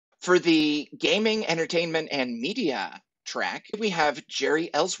For the gaming, entertainment, and media track, we have Jeri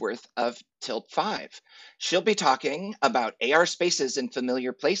Ellsworth of TiltFive. She'll be talking about AR spaces in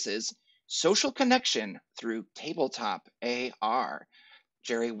familiar places, social connection through tabletop AR.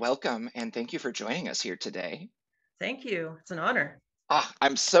 Jeri, welcome and thank you for joining us here today. Thank you. It's an honor.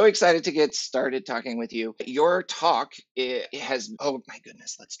 I'm so excited to get started talking with you. Your talk has, oh my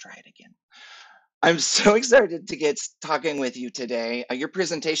goodness, let's try it again. I'm so excited to get talking with you today. Your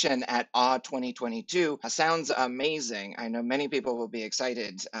presentation at AW 2022 sounds amazing. I know many people will be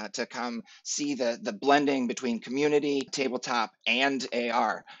excited to come see the blending between community, tabletop, and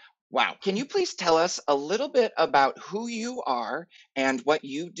AR. Wow. Can you please tell us a little bit about who you are and what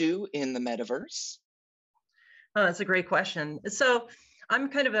you do in the metaverse? Oh, that's a great question. So I'm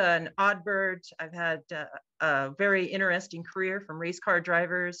kind of an odd bird. I've had a very interesting career from race car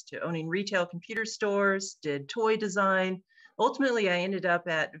drivers to owning retail computer stores, did toy design. Ultimately, I ended up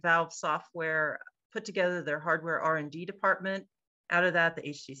at Valve Software, put together their hardware R&D department. Out of that, the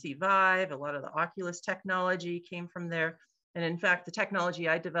HTC Vive, a lot of the Oculus technology came from there. And in fact, the technology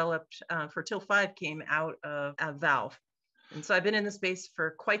I developed for TiltFive came out of Valve. And so I've been in the space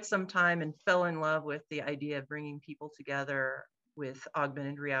for quite some time and fell in love with the idea of bringing people together with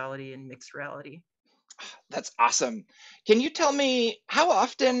augmented reality and mixed reality. That's awesome. Can you tell me how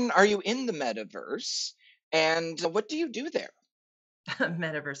often are you in the metaverse and what do you do there?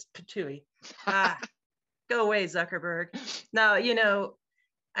 Metaverse patooey. Ah, go away, Zuckerberg. Now,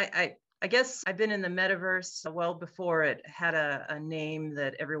 I guess I've been in the metaverse well before it had a name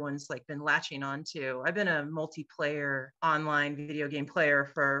that everyone's like been latching onto. I've been a multiplayer online video game player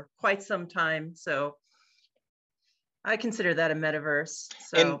for quite some time. So I consider that a metaverse.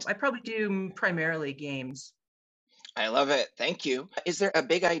 So And I probably do primarily games. I love it. Thank you. Is there a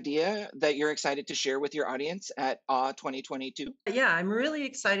big idea that you're excited to share with your audience at AW 2022? Yeah, I'm really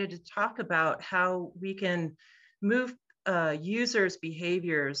excited to talk about how we can move users'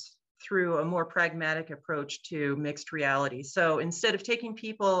 behaviors through a more pragmatic approach to mixed reality. So instead of taking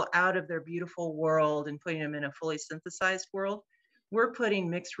people out of their beautiful world and putting them in a fully synthesized world, we're putting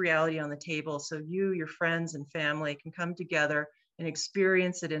mixed reality on the table so you, your friends, and family can come together and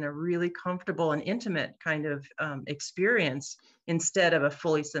experience it in a really comfortable and intimate kind of experience instead of a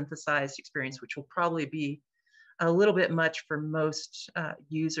fully synthesized experience, which will probably be a little bit much for most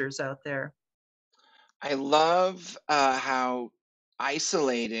users out there. I love how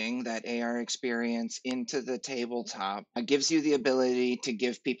isolating that AR experience into the tabletop gives you the ability to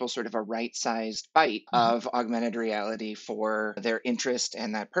give people sort of a right sized bite Mhm. of augmented reality for their interest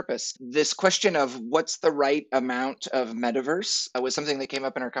and that purpose. This question of what's the right amount of metaverse was something that came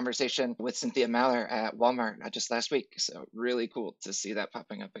up in our conversation with Cynthia Maller at Walmart just last week. So, really cool to see that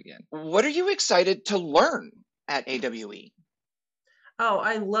popping up again. What are you excited to learn at AWE? Oh,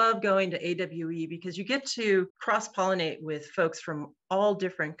 I love going to AWE because you get to cross pollinate with folks from all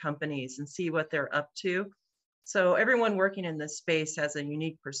different companies and see what they're up to. So, everyone working in this space has a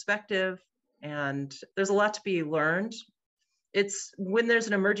unique perspective, and there's a lot to be learned. It's when there's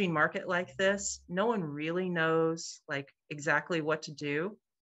an emerging market like this, no one really knows like exactly what to do.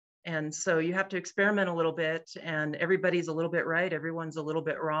 And so you have to experiment a little bit, and everybody's a little bit right, everyone's a little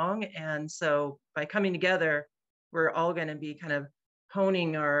bit wrong. And so by coming together, we're all going to be kind of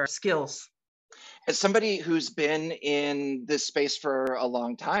honing our skills. As somebody who's been in this space for a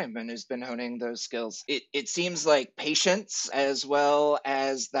long time and has been honing those skills, it seems like patience as well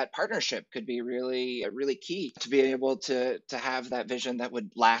as that partnership could be really key to be able to have that vision that would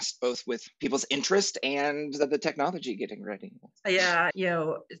last both with people's interest and the technology getting ready. Yeah,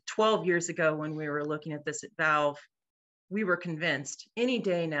 12 years ago when we were looking at this at Valve, we were convinced any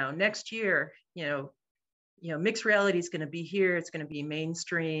day now, next year, mixed reality is going to be here. It's going to be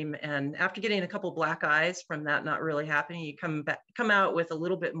mainstream. And after getting a couple black eyes from that not really happening, you come out with a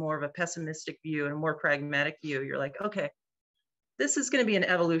little bit more of a pessimistic view and a more pragmatic view. You're like, okay, this is going to be an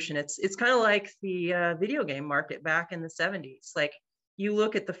evolution. It's kind of like the video game market back in the 70s. Like you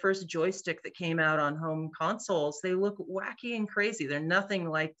look at the first joystick that came out on home consoles, they look wacky and crazy. They're nothing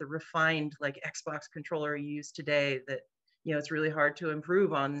like the refined like Xbox controller you use today that it's really hard to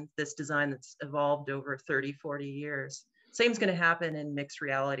improve on this design that's evolved over 30, 40 years. Same's going to happen in mixed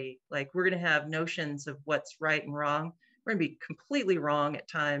reality. Like we're going to have notions of what's right and wrong. We're going to be completely wrong at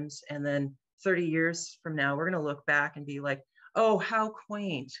times. And then 30 years from now, we're going to look back and be like, oh, how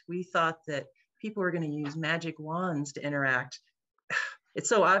quaint. We thought that people were going to use magic wands to interact. It's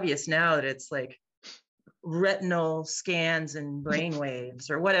so obvious now that it's like retinal scans and brain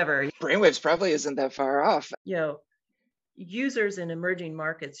waves or whatever. Brainwaves probably isn't that far off. You know, users in emerging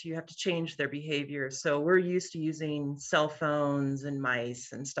markets, you have to change their behavior. So we're used to using cell phones and mice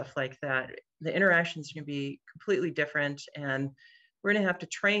and stuff like that. The interactions can be completely different, and we're going to have to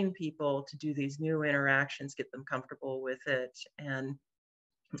train people to do these new interactions, get them comfortable with it. And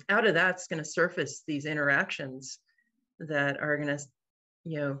out of that's going to surface these interactions that are going to,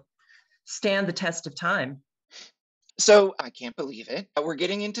 you know, stand the test of time. So I can't believe it. We're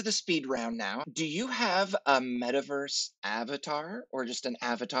getting into the speed round now. Do you have a metaverse avatar or just an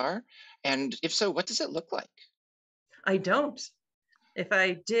avatar? And if so, what does it look like? I don't. If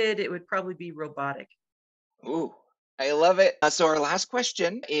I did, it would probably be robotic. Ooh, I love it. So our last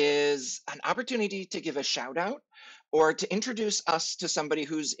question is an opportunity to give a shout out or to introduce us to somebody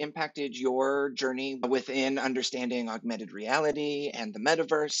who's impacted your journey within understanding augmented reality and the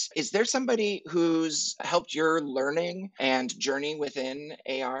metaverse. Is there somebody who's helped your learning and journey within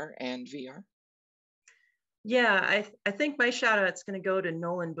AR and VR? Yeah, I think my shout out's going to go to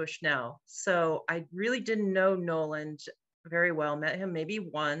Nolan Bushnell. So I really didn't know Nolan very well, met him maybe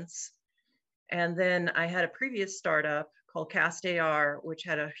once. And then I had a previous startup called Cast AR, which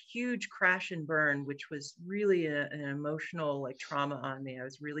had a huge crash and burn, which was really an emotional like trauma on me. I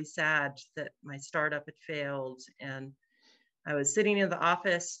was really sad that my startup had failed. And I was sitting in the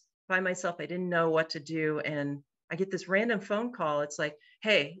office by myself. I didn't know what to do. And I get this random phone call. It's like,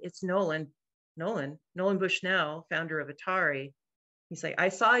 hey, it's Nolan Bushnell, founder of Atari. He's like, I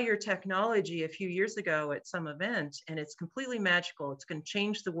saw your technology a few years ago at some event, and it's completely magical. It's going to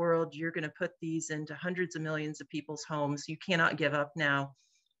change the world. You're going to put these into hundreds of millions of people's homes. You cannot give up now.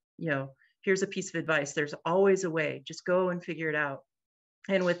 You know, here's a piece of advice. There's always a way. Just go and figure it out.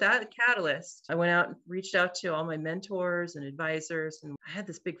 And with that catalyst, I went out and reached out to all my mentors and advisors, and I had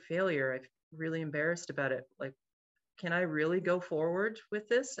this big failure. I'm really embarrassed about it. Like, can I really go forward with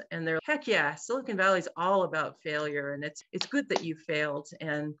this? And they're, heck yeah, Silicon Valley's all about failure. And it's good that you failed,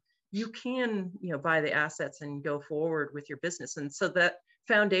 and you can, you know, buy the assets and go forward with your business. And so that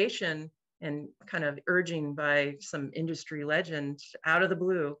foundation, and kind of urging by some industry legend out of the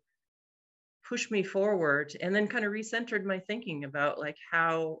blue, pushed me forward, and then kind of recentered my thinking about like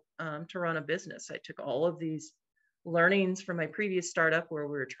how to run a business. I took all of these learnings from my previous startup where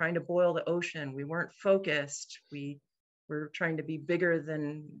we were trying to boil the ocean. We weren't focused. We were trying to be bigger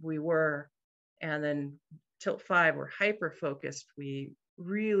than we were. And then TiltFive, we're hyper focused. We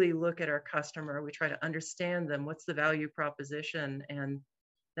really look at our customer. We try to understand them. What's the value proposition? And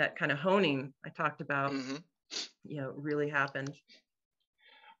that kind of honing I talked about, Hmm. you know, really happened.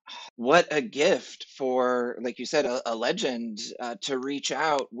 What a gift for, like you said, a legend to reach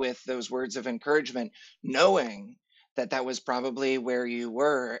out with those words of encouragement, knowing that that was probably where you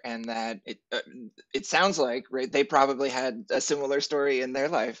were, and that it sounds like, right, they probably had a similar story in their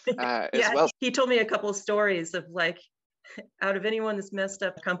life as Yeah, well. he told me a couple of stories of like, out of anyone that's messed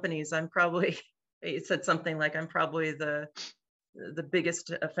up companies, I'm probably, it said something like, I'm probably the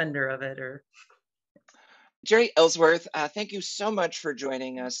biggest offender of it. Or Jeri Ellsworth, thank you so much for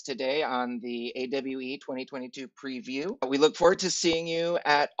joining us today on the AWE 2022 preview. We look forward to seeing you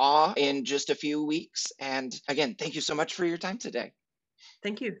at AWE in just a few weeks. And again, thank you so much for your time today.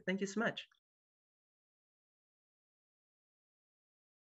 thank you so much.